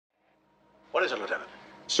What is it, Lieutenant?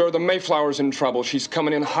 Sir, the Mayflower's in trouble. She's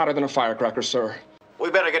coming in hotter than a firecracker, sir.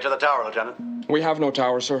 We better get to the tower, Lieutenant. We have no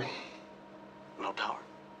tower, sir. No tower?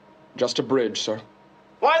 Just a bridge, sir.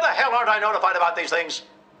 Why the hell aren't I notified about these things?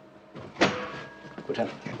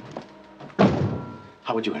 Lieutenant,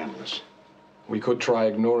 how would you handle this? We could try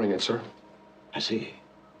ignoring it, sir. I see.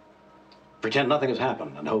 Pretend nothing has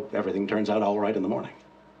happened and hope everything turns out all right in the morning.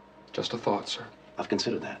 Just a thought, sir. I've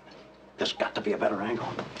considered that. There's got to be a better angle.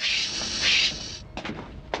 Shh.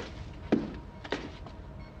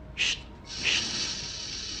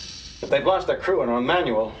 If they've lost their crew and are on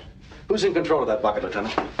manual, who's in control of that bucket,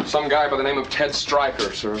 Lieutenant? Some guy by the name of Ted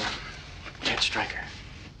Stryker, sir. Ted Stryker.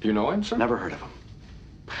 Do you know him, sir? Never heard of him.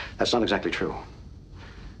 That's not exactly true.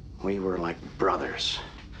 We were like brothers.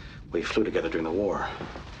 We flew together during the war.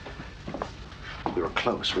 We were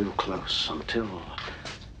close, real close, until...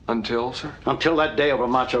 Until, sir? Until that day over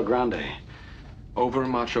Macho Grande. Over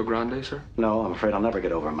Macho Grande, sir? No, I'm afraid I'll never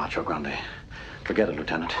get over Macho Grande. Forget it,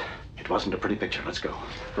 Lieutenant. It wasn't a pretty picture. Let's go.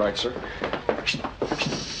 Right, sir.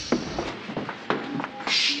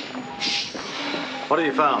 What have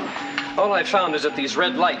you found? All I found is that these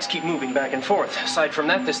red lights keep moving back and forth. Aside from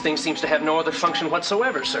that, this thing seems to have no other function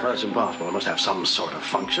whatsoever, sir. Well, that's impossible. It must have some sort of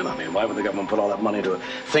function. I mean, why would the government put all that money into a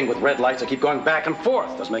thing with red lights that keep going back and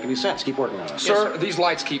forth? Doesn't make any sense. Keep working on it. Sir, yes, sir, these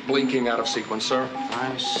lights keep blinking out of sequence, sir.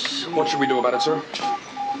 I see. What should we do about it, sir?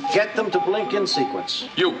 Get them to blink in sequence.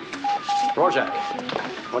 You. Rorschach,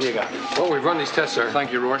 what do you got? Well, we've run these tests, sir.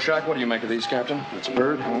 Thank you, Rorschach. What do you make of these, Captain? It's a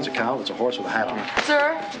bird, it's a cow, it's a horse with a hat on.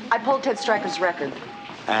 Sir, I pulled Ted Stryker's record.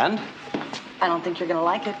 And? I don't think you're gonna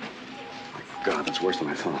like it. My God, that's worse than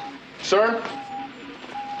I thought. Sir?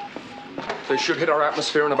 They should hit our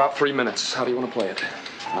atmosphere in about 3 minutes. How do you want to play it?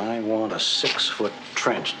 I want a 6-foot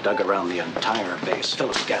trench dug around the entire base. Fill it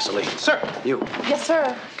with gasoline. Sir! You. Yes,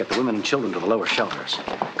 sir. Get the women and children to the lower shelters.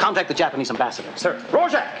 Contact the Japanese ambassador. Sir.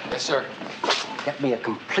 Rorschach! Yes, sir. Get me a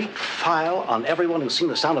complete file on everyone who's seen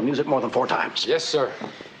the sound of music more than 4 times. Yes, sir.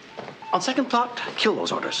 On second thought, kill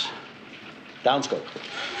those orders. Downscope.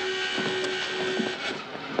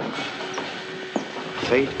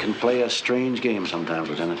 Fate can play a strange game sometimes,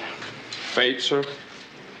 Lieutenant. Fate, sir?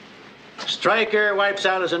 Stryker wipes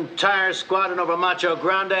out his entire squadron over Macho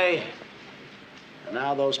Grande. And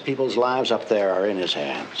now those people's lives up there are in his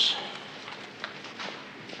hands.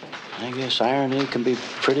 I guess irony can be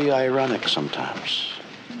pretty ironic sometimes.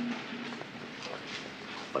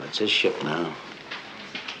 But it's his ship now.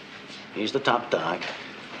 He's the top dog.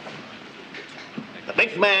 The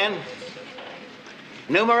big man.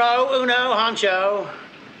 Numero uno honcho.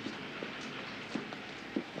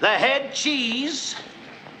 The head cheese.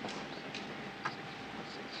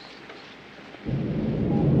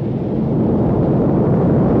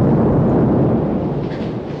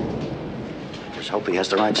 Just hope he has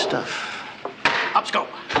the right stuff. Upscope.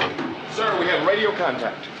 Sir, we have radio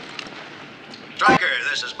contact. Stryker,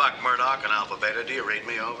 this is Buck Murdock in Alpha Beta. Do you read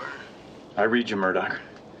me over? I read you, Murdock.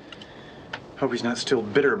 Hope he's not still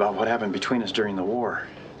bitter about what happened between us during the war.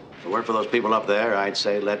 If it weren't for those people up there, I'd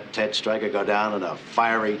say let Ted Stryker go down in a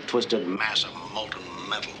fiery, twisted mass of molten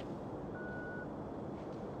metal.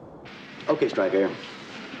 Okay, Stryker.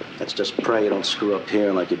 Let's just pray you don't screw up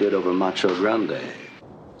here like you did over Macho Grande.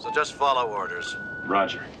 So just follow orders.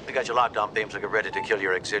 Roger. We got your lockdown beams, so get ready to kill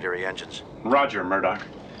your auxiliary engines. Roger, Murdock.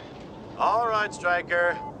 All right,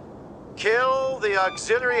 Stryker. Kill the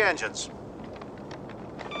auxiliary engines.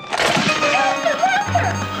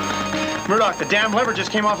 Murdock, the damn lever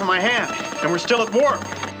just came off of my hand, and we're still at warp.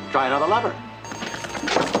 Try another lever.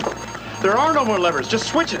 There are no more levers, just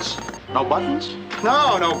switches. No buttons?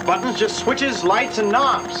 No buttons, just switches, lights, and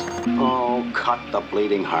knobs. Oh, cut the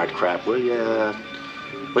bleeding heart crap, will ya?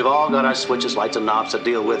 We've all got our switches, lights, and knobs to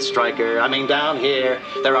deal with, Stryker. I mean, down here,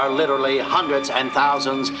 there are literally hundreds and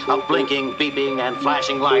thousands of blinking, beeping, and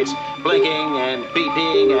flashing lights. Blinking and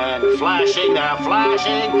beeping and flashing. They're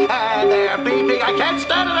flashing and they're beeping. I can't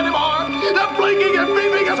stand it anymore. They're blinking and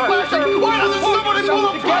beeping and flashing. Why doesn't somebody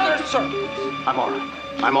pull the plug? Sir. I'm all right.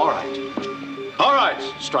 I'm all right. All right,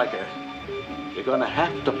 Stryker. You're gonna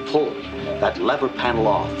have to pull that lever panel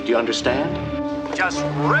off. Do you understand? Just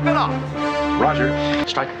rip it off. Roger.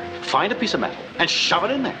 Stryker, find a piece of metal and shove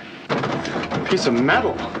it in there. Piece of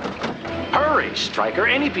metal. Hurry, Stryker.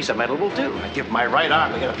 Any piece of metal will do. I give my right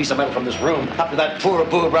arm to get a piece of metal from this room up to that poor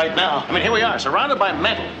boob right now. I mean, here we are, surrounded by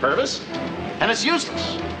metal, Purvis, and it's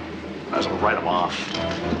useless. Might as well write them off.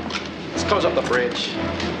 Let's close up the bridge.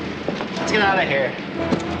 Let's get out of here.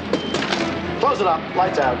 Close it up.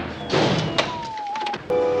 Lights out.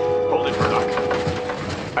 Hold it, Murdock.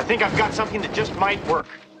 I think I've got something that just might work.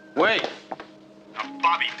 Wait. A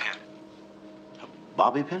bobby pin. A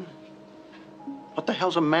bobby pin? What the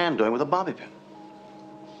hell's a man doing with a bobby pin?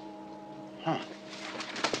 Huh.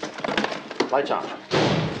 Lights on.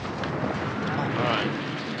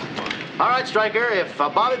 All right, Stryker, if a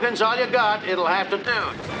bobby pin's all you got, it'll have to do.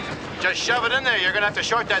 Just shove it in there. You're gonna have to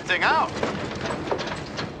short that thing out.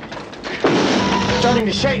 Starting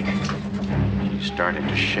to shake. She's starting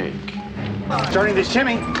to shake. Starting to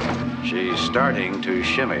shimmy. She's starting to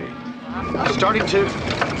shimmy. Starting to...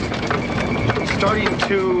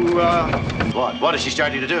 What? What is she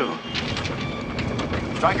starting to do?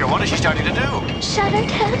 Stryker, what is she starting to do? Shudder,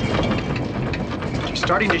 Ted. She's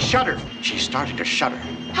starting to shudder. She's starting to shudder.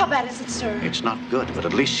 How bad is it, sir? It's not good, but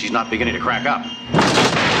at least she's not beginning to crack up.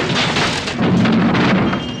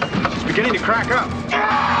 She's beginning to crack up.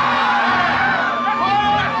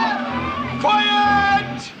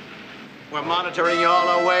 Quiet! We're monitoring you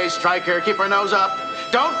all the way, Stryker. Keep her nose up.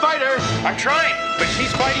 Don't fight her! I'm trying, but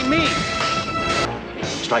she's fighting me.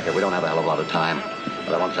 Stryker, we don't have a hell of a lot of time,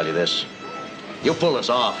 but I want to tell you this. You pull this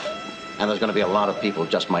off, and there's going to be a lot of people who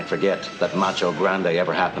just might forget that Macho Grande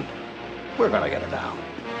ever happened. We're going to get her down,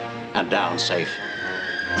 and down safe.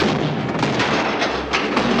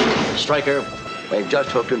 Stryker, we've just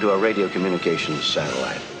hooked into a radio communications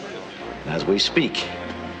satellite. As we speak,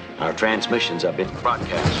 our transmissions are being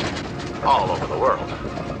broadcast all over the world.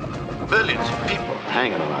 Billions of people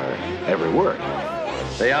hanging on our every word.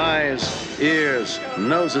 The eyes, ears,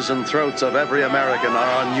 noses, and throats of every American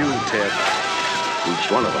are on you, Ted.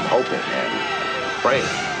 Each one of them hoping and praying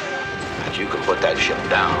that you can put that ship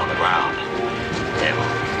down on the ground in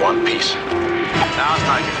one piece. Now,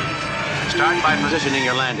 Stryker, start by positioning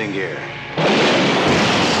your landing gear.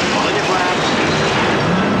 Pull in your flaps.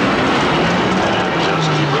 Just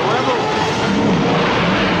keep her level.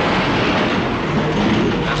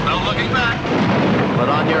 There's no looking back. Put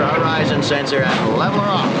on your horizon sensor and level her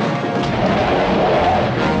off.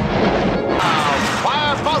 Now,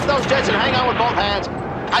 fire both those jets and hang on with both hands.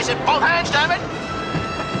 I said both hands, damn it!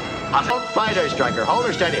 Don't fight her, Stryker. Hold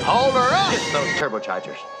her steady. Hold her up! Hit those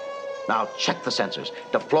turbochargers. Now check the sensors.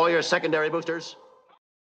 Deploy your secondary boosters.